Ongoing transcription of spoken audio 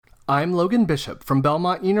I'm Logan Bishop from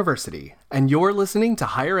Belmont University, and you're listening to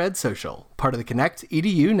Higher Ed Social, part of the Connect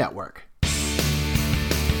EDU network.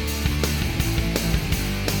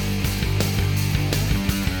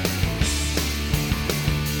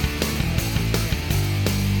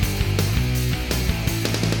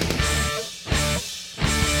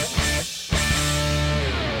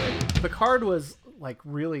 Picard was like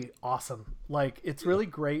really awesome. Like it's really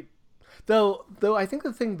great. Though I think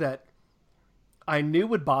the thing that I knew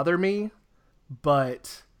would bother me,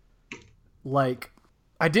 but like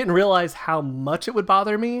I didn't realize how much it would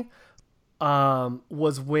bother me,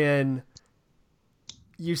 was when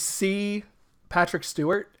you see Patrick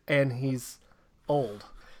Stewart and he's old.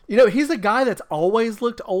 You know, he's a guy that's always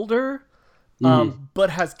looked older, but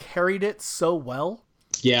has carried it so well.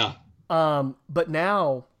 Yeah. But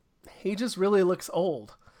now he just really looks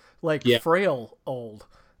old, like frail old.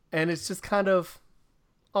 And it's just kind of,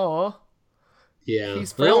 aw. Yeah.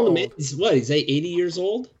 He's frail old. He's 80 years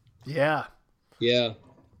old? Yeah. Yeah.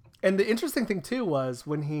 And the interesting thing, too, was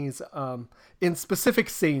when he's in specific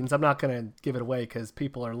scenes, I'm not going to give it away because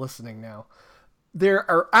people are listening now. There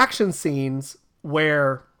are action scenes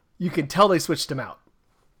where you can tell they switched him out.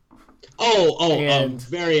 Oh,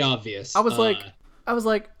 very obvious. I was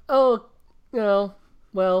like, oh, you know,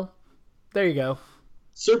 well, there you go.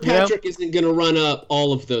 Sir Patrick isn't going to run up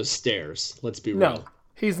all of those stairs. Let's be real. No,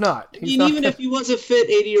 he's not. Even if he was a fit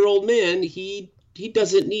 80-year-old man, he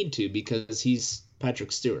doesn't need to because he's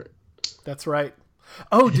Patrick Stewart. That's right.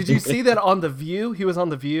 Oh, did you see that on The View? He was on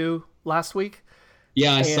The View last week.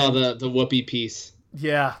 Yeah, I saw the Whoopi piece.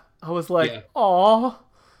 Yeah, I was like, aw.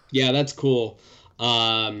 Yeah, that's cool.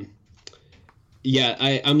 I'm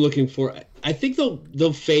looking for. I think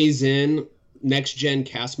they'll phase in next gen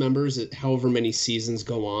cast members at however many seasons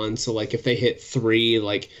go on. So like if they hit 3,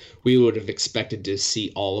 like we would have expected to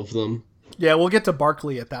see all of them. Yeah, we'll get to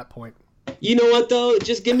Barkley at that point. You know what though?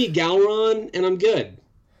 Just give me Gowron and I'm good.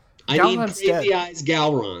 I need Crazy dead. Eyes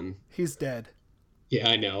Gowron. He's dead. Yeah,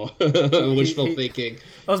 I know. Wishful thinking.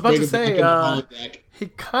 I was about to say, he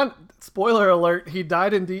can't. Spoiler alert: he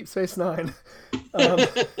died in Deep Space Nine.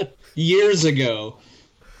 Years ago.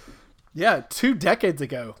 Yeah, 2 decades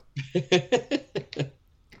ago.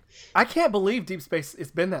 I can't believe Deep Space.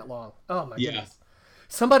 It's been that long. Oh my goodness.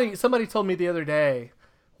 Somebody told me the other day,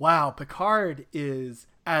 "Wow, Picard is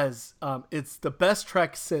it's the best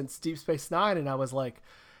Trek since Deep Space Nine," and I was like,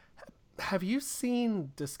 "Have you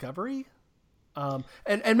seen Discovery?" And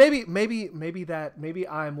maybe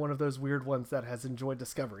I'm one of those weird ones that has enjoyed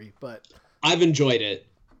Discovery, but I've enjoyed it.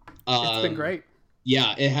 It's been great.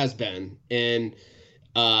 Yeah, it has been, and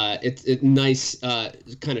it's nice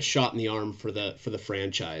kind of shot in the arm for the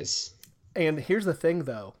franchise. And here's the thing,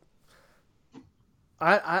 though.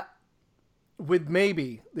 I with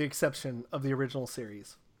maybe the exception of the original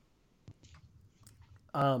series,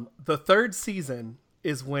 the 3rd season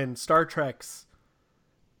is when Star Trek's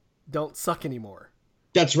don't suck anymore.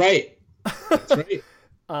 That's right. That's right.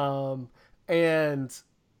 And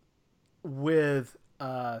with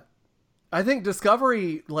I think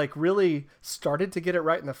Discovery like really started to get it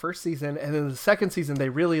right in the 1st season, and then the 2nd season they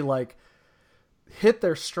really like hit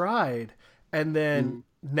their stride, and then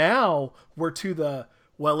now we're to the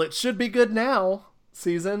it should be good now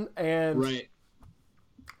season, and right.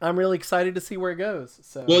 I'm really excited to see where it goes.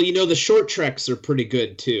 So well, the short treks are pretty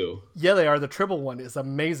good too. Yeah, they are. The Tribble one is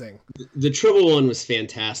amazing. The Tribble one was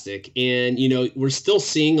fantastic, and we're still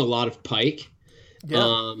seeing a lot of Pike.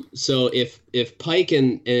 Yeah. So if Pike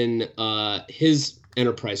and his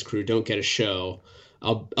Enterprise crew don't get a show,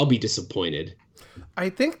 I'll be disappointed.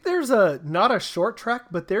 I think there's not a short trek,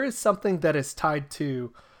 but there is something that is tied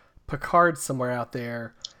to Picard somewhere out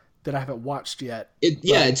there that I haven't watched yet.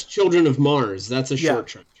 It's Children of Mars. That's a short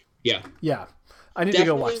trek. Yeah. Yeah. I need to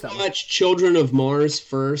go watch that. Watch Children of Mars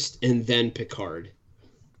first and then Picard.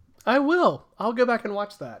 I will. I'll go back and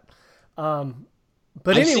watch that.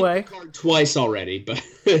 But I've anyway, seen Picard twice already, but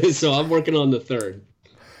so I'm working on the 3rd.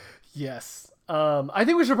 Yes. I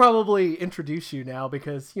think we should probably introduce you now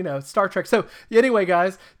because, Star Trek. So anyway,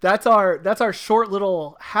 guys, that's our short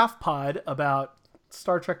little half pod about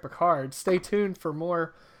Star Trek Picard. Stay tuned for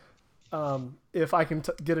more. If I can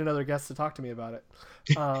get another guest to talk to me about it.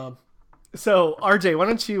 So RJ, why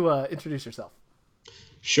don't you introduce yourself?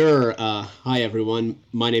 Sure. Hi, everyone.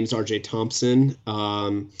 My name is RJ Thompson.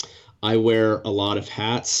 I wear a lot of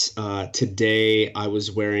hats. Today, I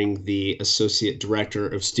was wearing the Associate Director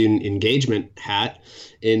of Student Engagement hat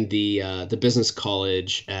in the business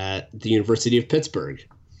college at the University of Pittsburgh.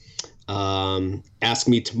 Ask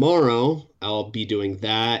me tomorrow. I'll be doing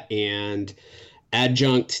that. And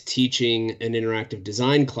adjunct teaching an interactive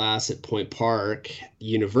design class at Point Park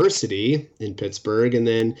University in Pittsburgh. And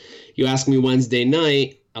then you ask me Wednesday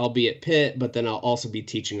night, I'll be at Pitt, but then I'll also be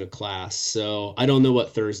teaching a class. So I don't know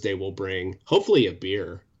what Thursday will bring. Hopefully a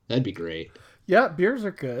beer. That'd be great. Yeah, beers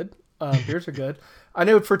are good. Beers are good. I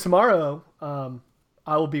know for tomorrow,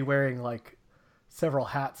 I will be wearing like several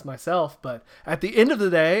hats myself, but at the end of the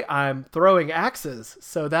day, I'm throwing axes.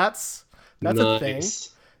 So that's Nice. a thing.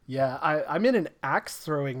 Yeah, I'm in an axe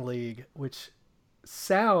throwing league, which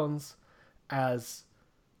sounds as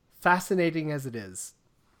fascinating as it is,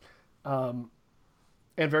 and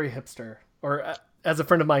very hipster, or as a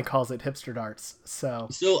friend of mine calls it, hipster darts. So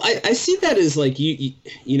I see that as like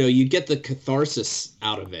you get the catharsis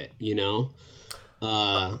out of it, you know.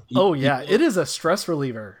 oh yeah, it is a stress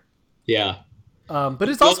reliever. Yeah. But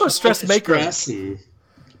it's also a stress maker. Stress and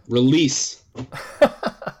release.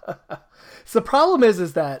 So the problem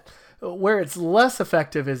is that where it's less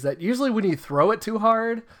effective is that usually when you throw it too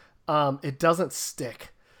hard, it doesn't stick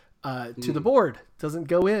to the board. It doesn't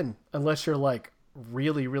go in unless you're like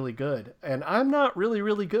really, really good. And I'm not really,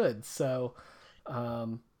 really good. So,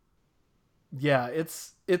 yeah,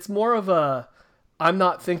 it's more of a, I'm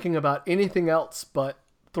not thinking about anything else but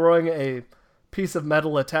throwing a piece of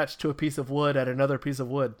metal attached to a piece of wood at another piece of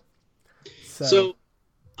wood. So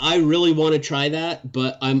I really want to try that,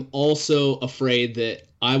 but I'm also afraid that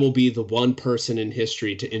I will be the one person in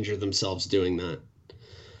history to injure themselves doing that.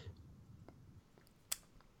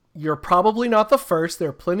 You're probably not the first. There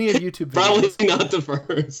are plenty of YouTube videos. Probably not the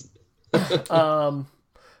first.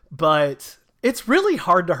 But it's really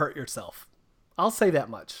hard to hurt yourself. I'll say that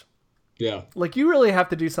much. Yeah. Like you really have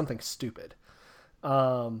to do something stupid.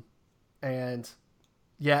 And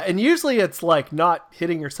yeah, and usually it's like not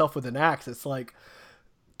hitting yourself with an axe. It's like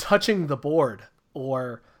touching the board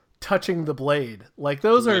or touching the blade. Like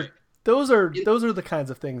those are the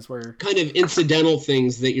kinds of things where kind of incidental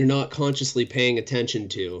things that you're not consciously paying attention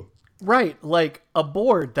to. Right. Like a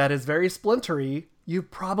board that is very splintery, you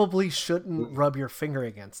probably shouldn't rub your finger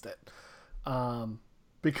against it.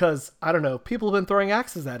 Because I don't know, people have been throwing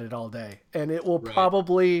axes at it all day and it will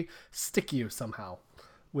probably stick you somehow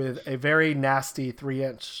with a very nasty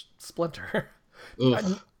 3-inch splinter.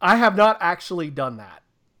 I have not actually done that,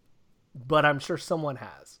 but I'm sure someone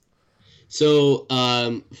has. So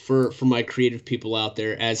for my creative people out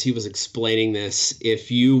there, as he was explaining this, if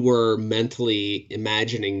you were mentally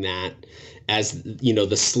imagining that as, you know,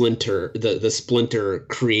 the splinter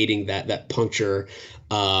creating that puncture,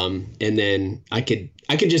 and then I could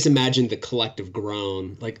just imagine the collective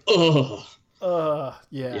groan, like, oh.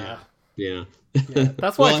 Yeah. Yeah.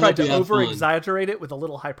 That's why I tried to over-exaggerate it with a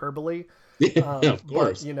little hyperbole. Of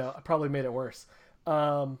course. But, you know, I probably made it worse.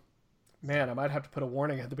 Man, I might have to put a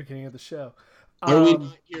warning at the beginning of the show. Are we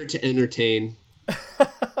not here to entertain?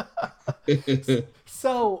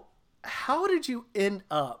 So, how did you end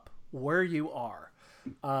up where you are?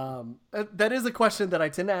 That is a question that I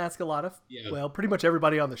tend to ask a lot of, well, pretty much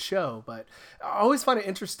everybody on the show, but I always find it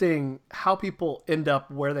interesting how people end up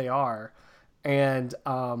where they are. And,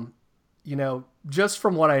 you know, just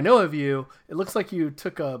from what I know of you, it looks like you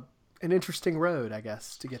took an interesting road, I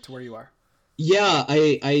guess, to get to where you are. Yeah,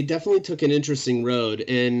 I definitely took an interesting road,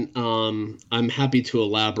 and I'm happy to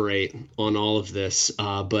elaborate on all of this.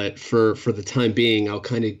 But for the time being, I'll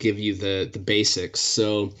kind of give you the basics.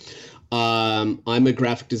 So I'm a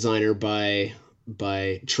graphic designer by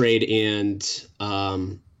trade and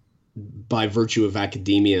by virtue of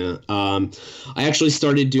academia. I actually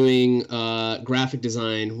started doing graphic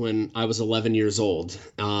design when I was 11 years old.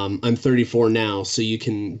 I'm 34 now, so you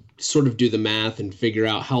can sort of do the math and figure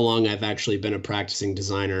out how long I've actually been a practicing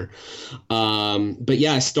designer. But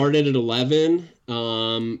yeah, I started at 11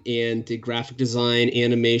 and did graphic design,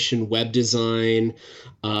 animation, web design,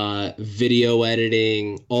 video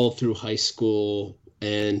editing all through high school.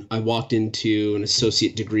 And I walked into an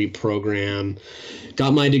associate degree program,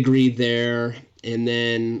 got my degree there, and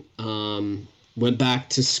then went back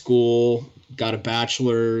to school, got a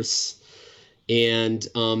bachelor's, and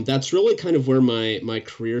that's really kind of where my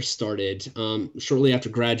career started. Shortly after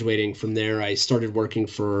graduating from there, I started working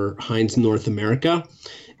for Heinz North America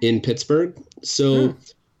in Pittsburgh. So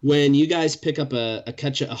when you guys pick up a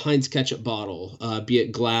Heinz ketchup bottle, be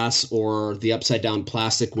it glass or the upside down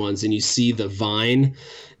plastic ones, and you see the vine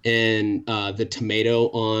and the tomato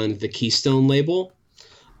on the Keystone label,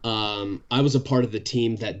 I was a part of the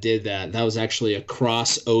team that did that. That was actually a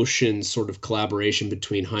cross-ocean sort of collaboration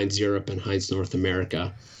between Heinz Europe and Heinz North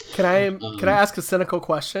America. Can I ask a cynical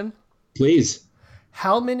question? Please.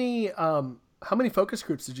 How many focus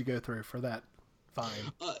groups did you go through for that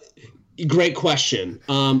vine? Great question.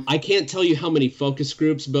 I can't tell you how many focus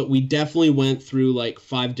groups, but we definitely went through like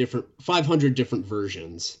 500 different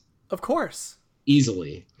versions Of course.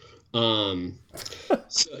 easily. So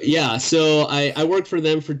I worked for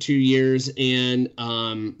them for 2 years, and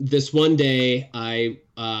this one day I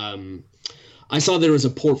saw there was a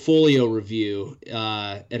portfolio review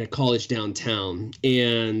at a college downtown,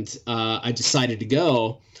 and I decided to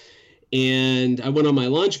go. And I went on my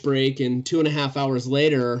lunch break, and 2.5 hours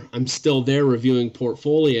later, I'm still there reviewing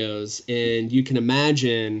portfolios. And you can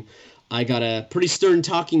imagine I got a pretty stern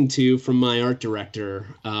talking to from my art director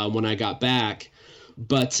when I got back.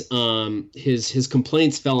 But his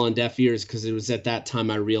complaints fell on deaf ears, because it was at that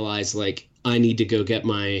time I realized, like, I need to go get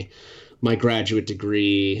my graduate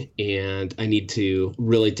degree, and I need to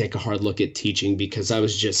really take a hard look at teaching, because I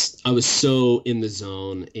was so in the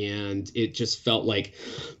zone, and it just felt like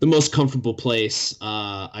the most comfortable place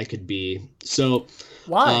I could be. So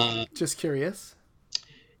Why? Just curious.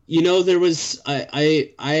 there was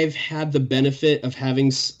I've had the benefit of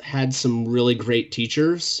having had some really great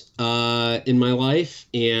teachers in my life,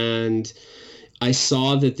 and I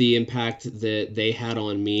saw that the impact that they had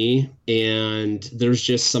on me, and there's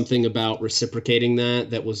just something about reciprocating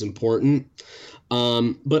that was important.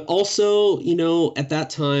 But also, at that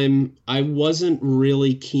time, I wasn't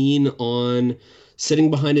really keen on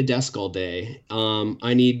sitting behind a desk all day.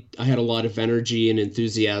 I had a lot of energy and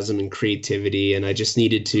enthusiasm and creativity, and I just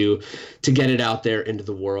needed to get it out there into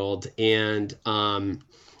the world. And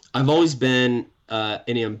I've always been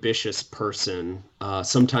an ambitious person,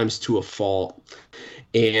 sometimes to a fault.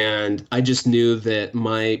 And I just knew that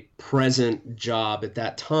my present job at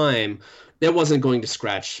that time, that wasn't going to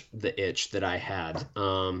scratch the itch that I had.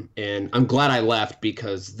 And I'm glad I left,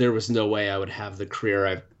 because there was no way I would have the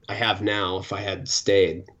career I have now if I had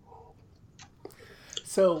stayed.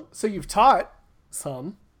 So you've taught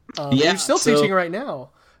some. Yeah, you're still teaching right now.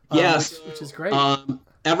 Yes, which is great.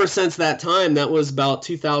 Ever since that time, that was about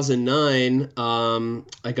 2009.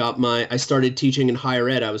 I started teaching in higher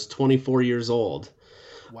ed. I was 24 years old.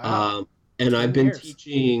 Wow. And I've been years.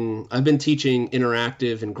 teaching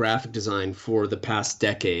interactive and graphic design for the past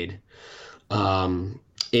decade. And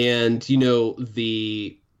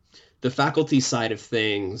the faculty side of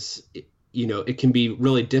things, it can be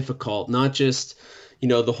really difficult, not just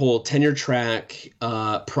the whole tenure track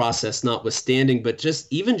process notwithstanding, but just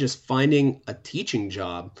finding a teaching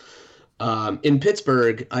job. In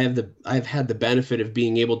Pittsburgh, I've had the benefit of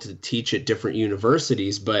being able to teach at different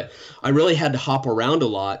universities, but I really had to hop around a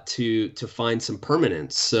lot to find some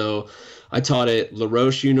permanence. So I taught at La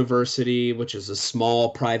Roche University, which is a small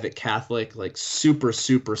private Catholic, like super,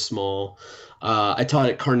 super small. I taught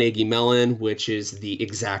at Carnegie Mellon, which is the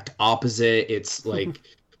exact opposite. It's like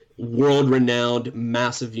world-renowned,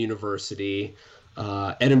 massive university.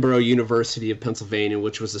 Edinburgh University of Pennsylvania,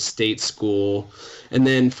 which was a state school. And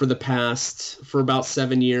then for about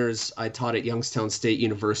 7 years, I taught at Youngstown State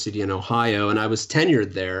University in Ohio, and I was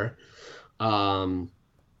tenured there. And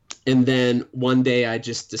then one day I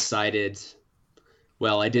just decided,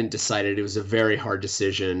 well, I didn't decide it. It was a very hard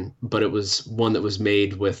decision, but it was one that was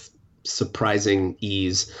made with surprising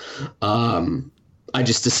ease. I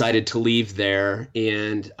just decided to leave there,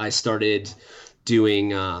 and I started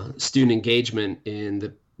doing student engagement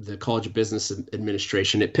in the College of Business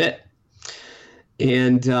Administration at Pitt.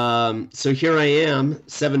 And so here I am,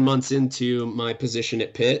 7 months into my position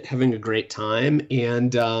at Pitt, having a great time.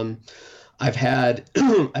 And I've had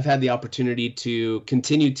the opportunity to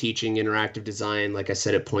continue teaching interactive design, like I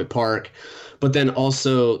said, at Point Park, but then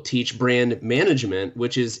also teach brand management,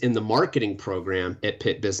 which is in the marketing program at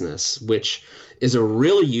Pitt Business, which is a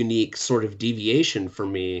really unique sort of deviation for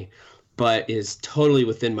me, but is totally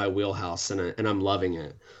within my wheelhouse, and I'm loving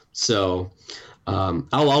it. So I'll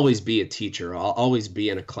always be a teacher. I'll always be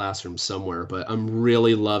in a classroom somewhere, but I'm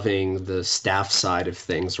really loving the staff side of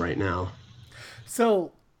things right now.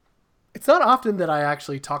 So it's not often that I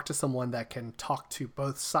actually talk to someone that can talk to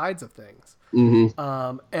both sides of things.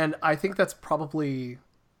 Mm-hmm. And I think that's probably,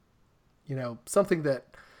 something that,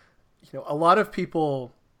 a lot of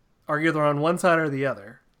people are either on one side or the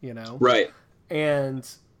other, Right. And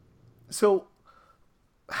so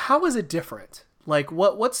how is it different? Like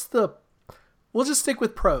we'll just stick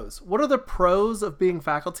with pros. What are the pros of being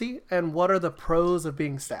faculty, and what are the pros of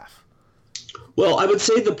being staff? Well, I would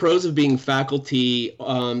say the pros of being faculty,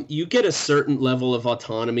 you get a certain level of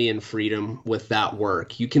autonomy and freedom with that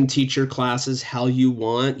work. You can teach your classes how you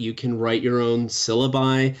want. You can write your own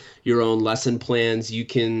syllabi, your own lesson plans. You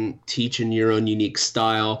can teach in your own unique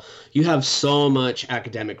style. You have so much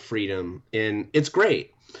academic freedom, and it's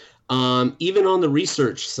great. Even on the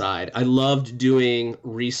research side, I loved doing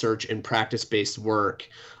research and practice-based work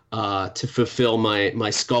to fulfill my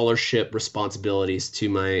scholarship responsibilities to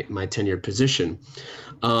my tenured position.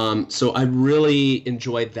 So I really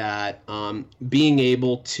enjoyed that, being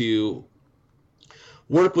able to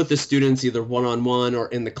work with the students either one-on-one or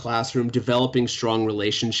in the classroom, developing strong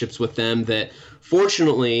relationships with them that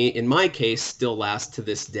fortunately, in my case, still last to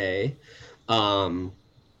this day.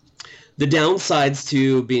 The downsides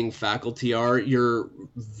to being faculty are you're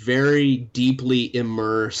very deeply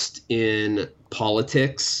immersed in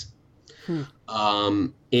politics.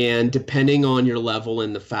 And depending on your level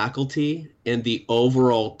in the faculty and the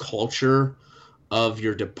overall culture of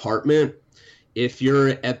your department, if you're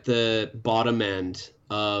at the bottom end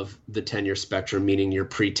of the tenure spectrum, meaning you're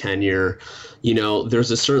pre-tenure,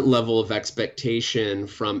 there's a certain level of expectation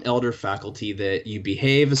from elder faculty that you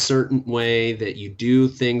behave a certain way, that you do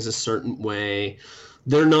things a certain way.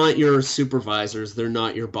 They're not your supervisors, they're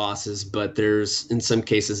not your bosses, but there's, in some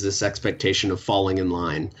cases, this expectation of falling in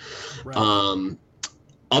line. Right.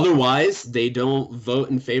 Otherwise, they don't vote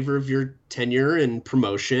in favor of your tenure and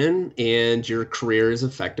promotion, and your career is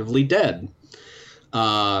effectively dead.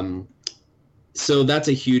 So that's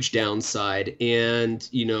a huge downside. And,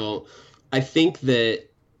 I think that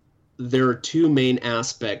there are two main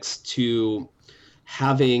aspects to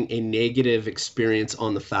having a negative experience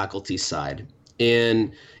on the faculty side.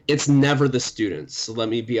 And it's never the students. So let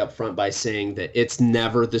me be upfront by saying that it's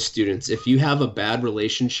never the students. If you have a bad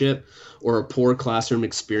relationship or a poor classroom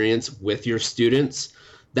experience with your students,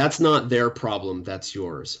 that's not their problem, that's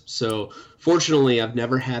yours. So fortunately, I've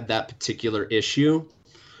never had that particular issue.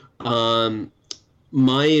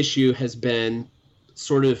 My issue has been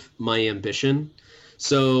sort of my ambition.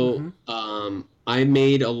 So I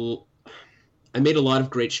made a lot of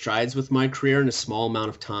great strides with my career in a small amount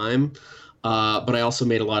of time, but I also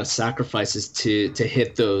made a lot of sacrifices to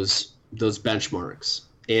hit those benchmarks.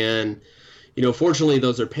 And fortunately,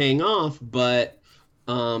 those are paying off. But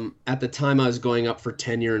at the time I was going up for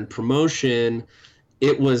tenure and promotion,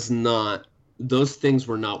 it was not. Those things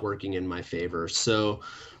were not working in my favor. So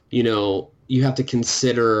you have to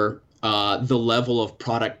consider the level of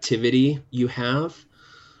productivity you have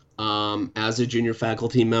as a junior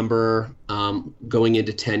faculty member going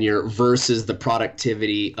into tenure versus the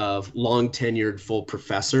productivity of long tenured full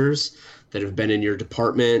professors that have been in your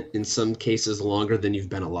department, in some cases longer than you've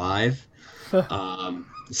been alive.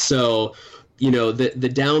 So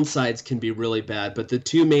the downsides can be really bad, but the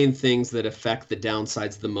two main things that affect the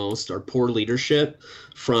downsides the most are poor leadership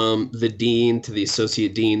from the dean to the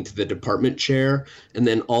associate dean to the department chair, and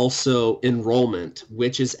then also enrollment,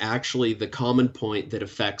 which is actually the common point that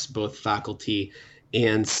affects both faculty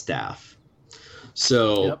and staff.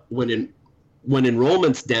 So when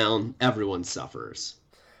enrollment's down, everyone suffers.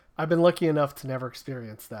 I've been lucky enough to never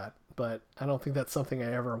experience that, but I don't think that's something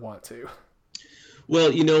I ever want to.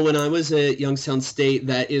 Well, when I was at Youngstown State,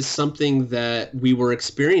 that is something that we were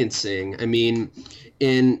experiencing. I mean,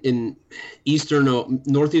 in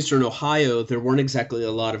northeastern Ohio, there weren't exactly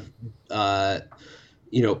a lot of,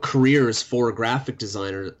 careers for graphic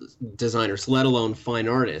designers, let alone fine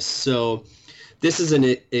artists. So this is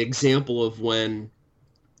an example of when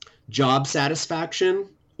job satisfaction,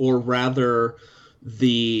 or rather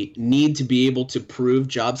the need to be able to prove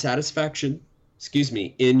job satisfaction,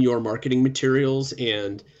 in your marketing materials,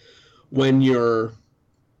 and when you're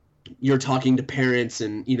talking to parents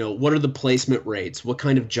and, what are the placement rates? What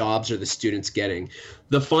kind of jobs are the students getting?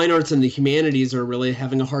 The fine arts and the humanities are really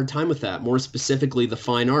having a hard time with that, more specifically the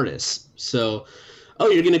fine artists. So,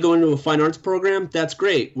 you're going to go into a fine arts program? That's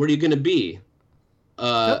great. Where are you going to be?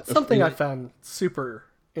 That's something I found super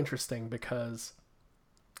interesting, because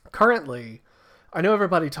currently, I know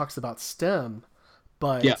everybody talks about STEM,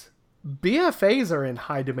 but BFAs are in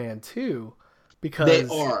high demand too, because they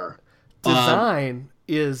are. Design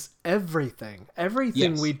is everything.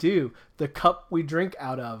 Everything we do, the cup we drink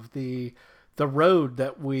out of, the road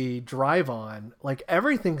that we drive on, like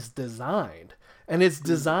everything's designed, and it's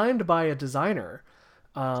designed by a designer.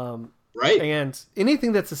 Right. And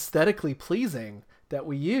anything that's aesthetically pleasing that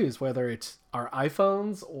we use, whether it's our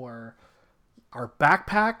iPhones or our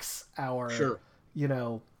backpacks, our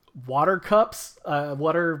water cups,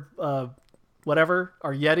 whatever,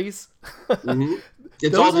 our Yetis.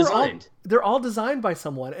 It's all designed. They're all designed by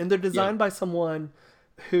someone, and they're designed by someone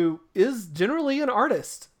who is generally an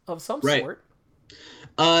artist of some sort.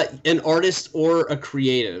 An artist or a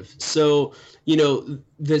creative. So,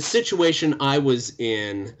 the situation I was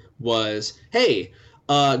in was, hey,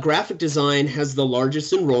 graphic design has the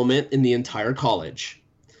largest enrollment in the entire college,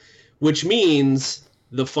 which means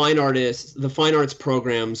the fine arts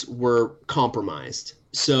programs were compromised.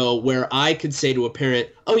 So where I could say to a parent,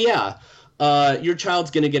 "Oh yeah, your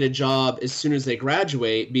child's going to get a job as soon as they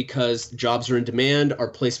graduate because jobs are in demand. Our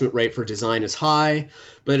placement rate for design is high."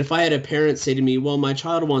 But if I had a parent say to me, "Well, my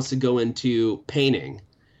child wants to go into painting,"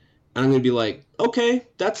 I'm going to be like, "Okay,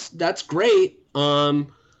 that's great.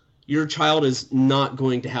 Your child is not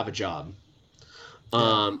going to have a job."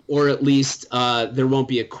 Or at least there won't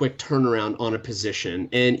be a quick turnaround on a position.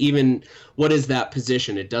 And even what is that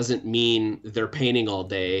position? It doesn't mean they're painting all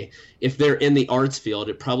day. If they're in the arts field,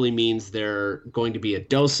 it probably means they're going to be a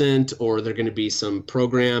docent, or they're going to be some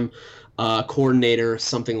program coordinator,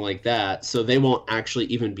 something like that. So they won't actually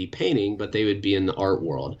even be painting, but they would be in the art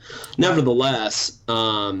world. Nevertheless,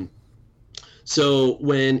 so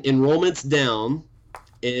when enrollment's down,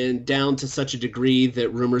 and down to such a degree that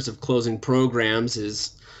rumors of closing programs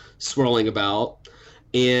is swirling about,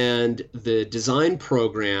 and the design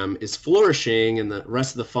program is flourishing and the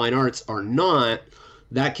rest of the fine arts are not,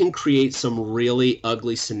 that can create some really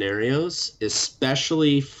ugly scenarios,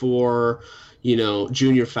 especially for,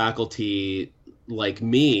 junior faculty like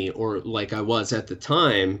me, or like I was at the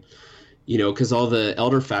time, because all the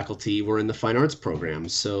elder faculty were in the fine arts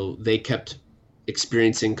programs. So they kept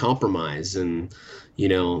experiencing compromise, and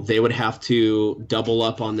they would have to double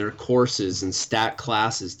up on their courses and stack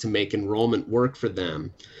classes to make enrollment work for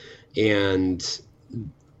them. And,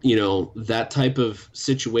 that type of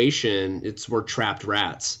situation, we're trapped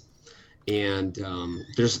rats. And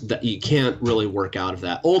you can't really work out of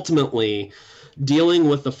that. Ultimately, dealing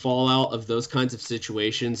with the fallout of those kinds of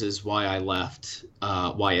situations is why I left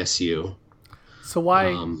YSU. So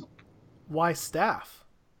why staff?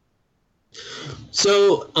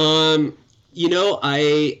 So,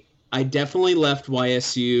 I definitely left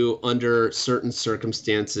YSU under certain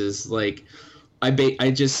circumstances. Like,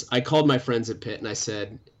 I called my friends at Pitt and I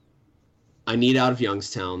said, "I need out of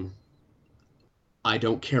Youngstown. I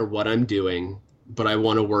don't care what I'm doing, but I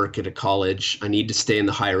want to work at a college. I need to stay in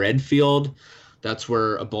the higher ed field. That's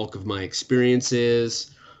where a bulk of my experience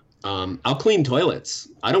is. I'll clean toilets.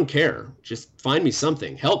 I don't care. Just find me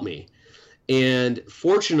something. Help me." And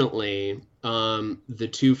fortunately, the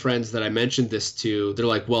two friends that I mentioned this to, they're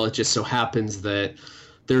like, "Well, it just so happens that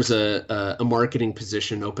there's a marketing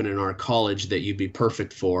position open in our college that you'd be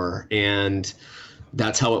perfect for." And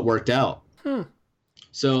that's how it worked out.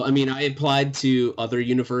 So, I applied to other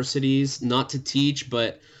universities, not to teach,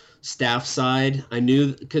 but staff side. I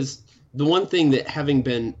knew, because the one thing that, having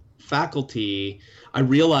been faculty, I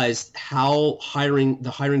realized how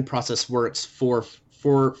the hiring process works for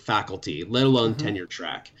faculty, let alone tenure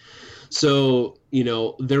track. So,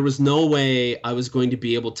 there was no way I was going to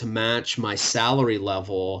be able to match my salary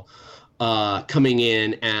level coming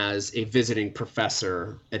in as a visiting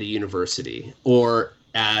professor at a university, or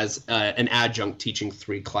as an adjunct teaching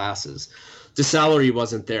 3 classes. The salary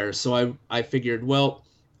wasn't there. So I figured, well,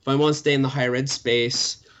 if I want to stay in the higher ed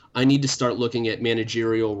space, I need to start looking at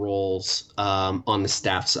managerial roles on the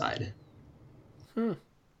staff side.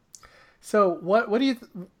 So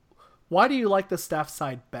why do you like the staff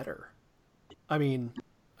side better? I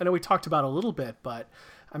know we talked about it a little bit, but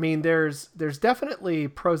there's definitely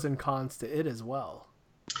pros and cons to it as well.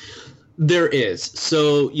 There is.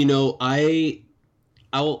 So,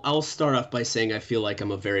 I'll start off by saying I feel like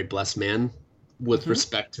I'm a very blessed man with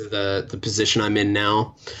respect to the position I'm in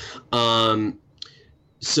now.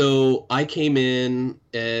 So I came in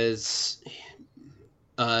as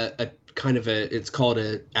it's called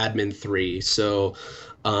a admin 3. So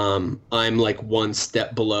I'm like one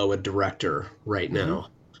step below a director right now.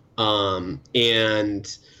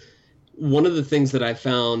 And one of the things that I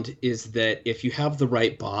found is that if you have the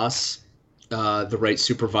right boss, the right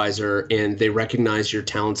supervisor, and they recognize your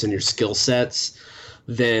talents and your skill sets,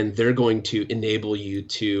 then they're going to enable you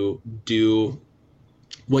to do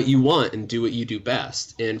what you want and do what you do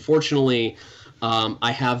best. And fortunately,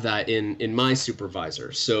 I have that in my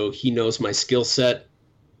supervisor. So he knows my skill set,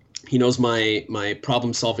 he knows my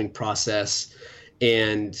problem solving process,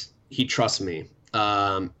 and he trusts me.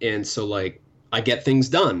 And so I get things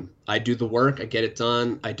done. I do the work, I get it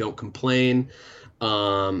done, I don't complain.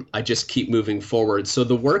 I just keep moving forward. So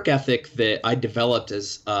the work ethic that I developed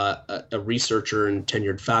as a researcher and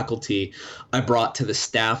tenured faculty, I brought to the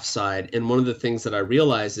staff side. And one of the things that I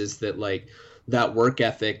realized is that that work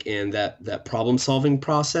ethic and that problem solving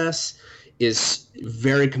process is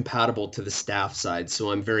very compatible to the staff side.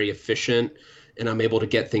 So I'm very efficient and I'm able to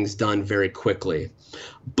get things done very quickly.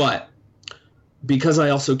 But because I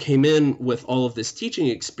also came in with all of this teaching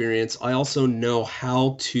experience, I also know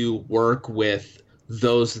how to work with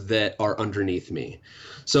those that are underneath me.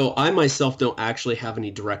 So I myself don't actually have any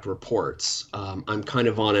direct reports. I'm kind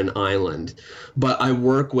of on an island, but I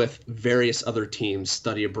work with various other teams,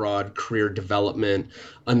 study abroad, career development,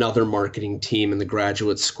 another marketing team in the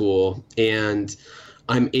graduate school, and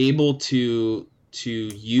I'm able to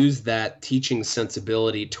use that teaching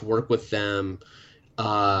sensibility to work with them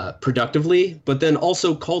productively, but then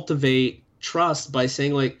also cultivate trust by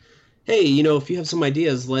saying like, hey, if you have some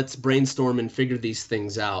ideas, let's brainstorm and figure these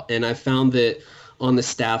things out. And I found that on the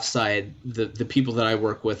staff side, the people that I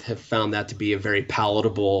work with have found that to be a very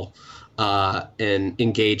palatable and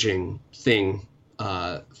engaging thing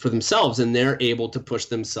for themselves, and they're able to push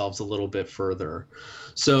themselves a little bit further.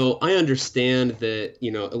 So I understand that,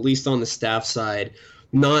 at least on the staff side,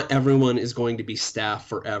 not everyone is going to be staff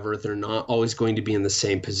forever. They're not always going to be in the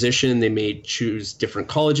same position. They may choose different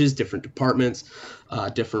colleges, different departments,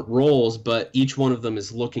 different roles, but each one of them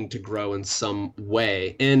is looking to grow in some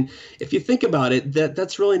way. And if you think about it,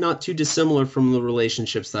 that's really not too dissimilar from the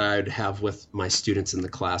relationships that I would have with my students in the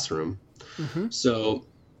classroom. Mm-hmm. So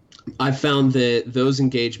I found that those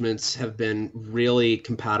engagements have been really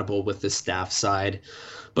compatible with the staff side.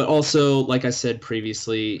 But also, like I said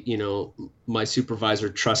previously, my supervisor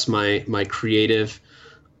trusts my creative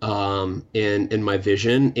and my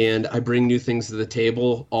vision, and I bring new things to the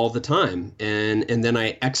table all the time, and then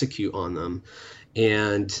I execute on them.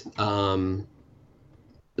 And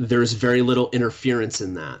there's very little interference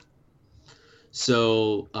in that.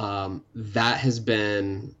 So that has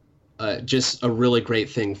been just a really great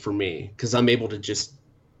thing for me, because I'm able to just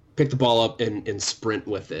pick the ball up and sprint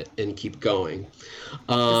with it and keep going.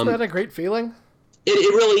 Isn't that a great feeling?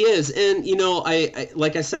 It really is. And, I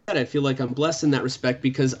like I said, I feel like I'm blessed in that respect,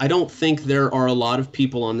 because I don't think there are a lot of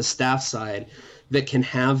people on the staff side that can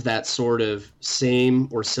have that sort of same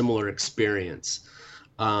or similar experience.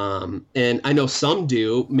 And I know some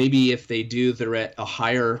do. Maybe if they do, they're at a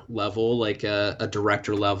higher level, like a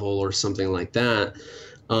director level or something like that.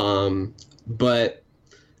 But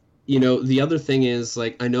the other thing is,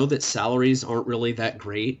 like, I know that salaries aren't really that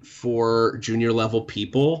great for junior level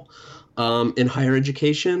people in higher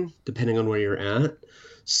education, depending on where you're at.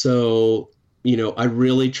 So, I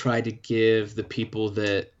really try to give the people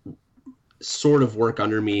that sort of work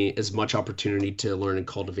under me as much opportunity to learn and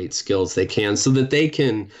cultivate skills they can, so that they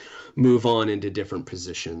can move on into different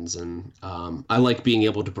positions. And I like being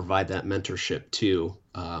able to provide that mentorship too,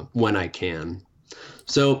 when I can.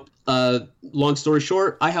 So long story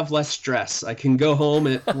short, I have less stress. I can go home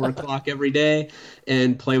at 4:00 every day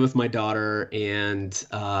and play with my daughter and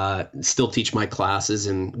still teach my classes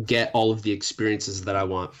and get all of the experiences that I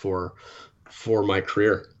want for my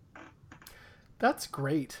career. That's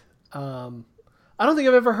great. I don't think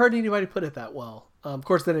I've ever heard anybody put it that well. Of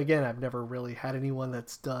course, then again, I've never really had anyone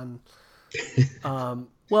that's done.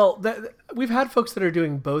 We've had folks that are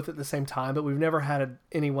doing both at the same time, but we've never had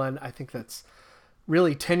anyone, I think, that's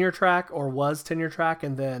really tenure track or was tenure track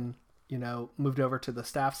and then, moved over to the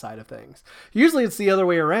staff side of things. Usually it's the other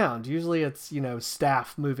way around. Usually it's,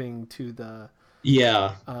 staff moving to the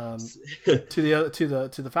to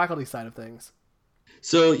the faculty side of things.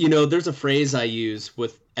 So, there's a phrase I use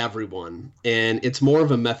with everyone, and it's more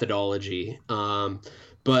of a methodology.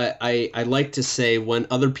 But I like to say, when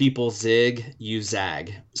other people zig, you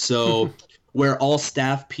zag. So where all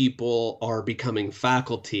staff people are becoming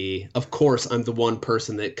faculty, of course, I'm the one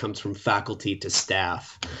person that comes from faculty to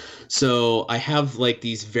staff. So I have like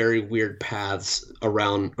these very weird paths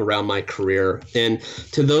around my career. And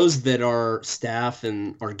to those that are staff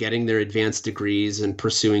and are getting their advanced degrees and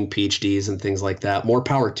pursuing PhDs and things like that, more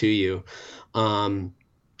power to you.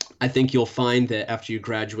 I think you'll find that after you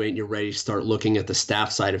graduate and you're ready to start looking at the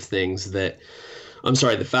staff side of things, the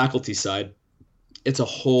faculty side, it's a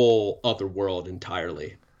whole other world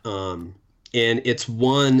entirely. And it's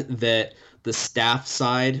one that the staff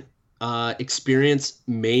side experience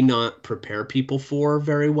may not prepare people for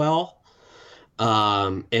very well.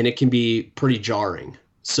 And it can be pretty jarring.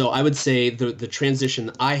 So I would say the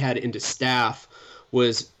transition I had into staff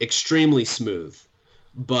was extremely smooth,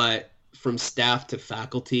 but from staff to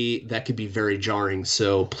faculty, that could be very jarring.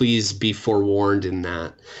 So please be forewarned in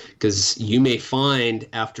that, because you may find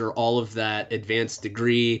after all of that advanced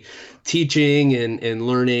degree teaching and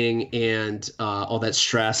learning and all that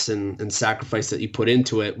stress and sacrifice that you put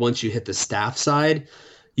into it, once you hit the staff side,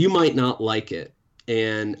 you might not like it.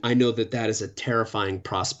 And I know that is a terrifying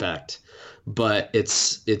prospect, but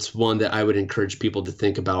it's one that I would encourage people to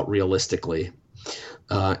think about realistically.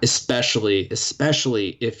 Especially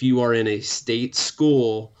if you are in a state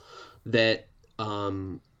school that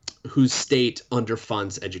whose state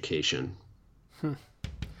underfunds education.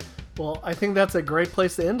 Well, Well, I think that's a great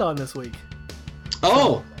place to end on this week.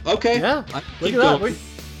 Oh, okay. Yeah, look at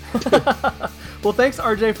that. Well, thanks,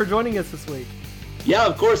 RJ, for joining us this week. Yeah,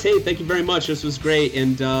 of course. Hey, thank you very much. This was great,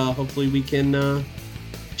 and hopefully we can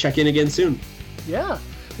check in again soon. Yeah.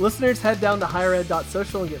 Listeners, head down to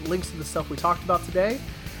highered.social and get links to the stuff we talked about today,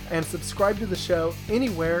 and subscribe to the show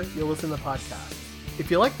anywhere you listen to podcasts. If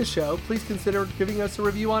you like the show, please consider giving us a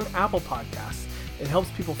review on Apple Podcasts. It helps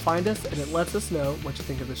people find us, and it lets us know what you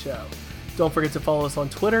think of the show. Don't forget to follow us on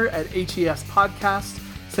Twitter at HES Podcast.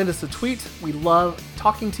 Send us a tweet. We love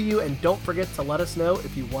talking to you, and don't forget to let us know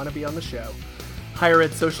if you want to be on the show. Higher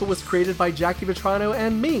Ed Social was created by Jackie Vitrano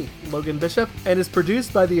and me, Logan Bishop, and is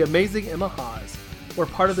produced by the amazing Emma Haas. We're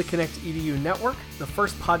part of the Connect EDU network, the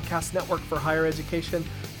first podcast network for higher education.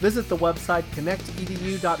 Visit the website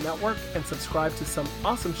connectedu.network and subscribe to some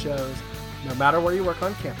awesome shows, no matter where you work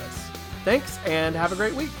on campus. Thanks, and have a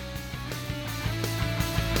great week.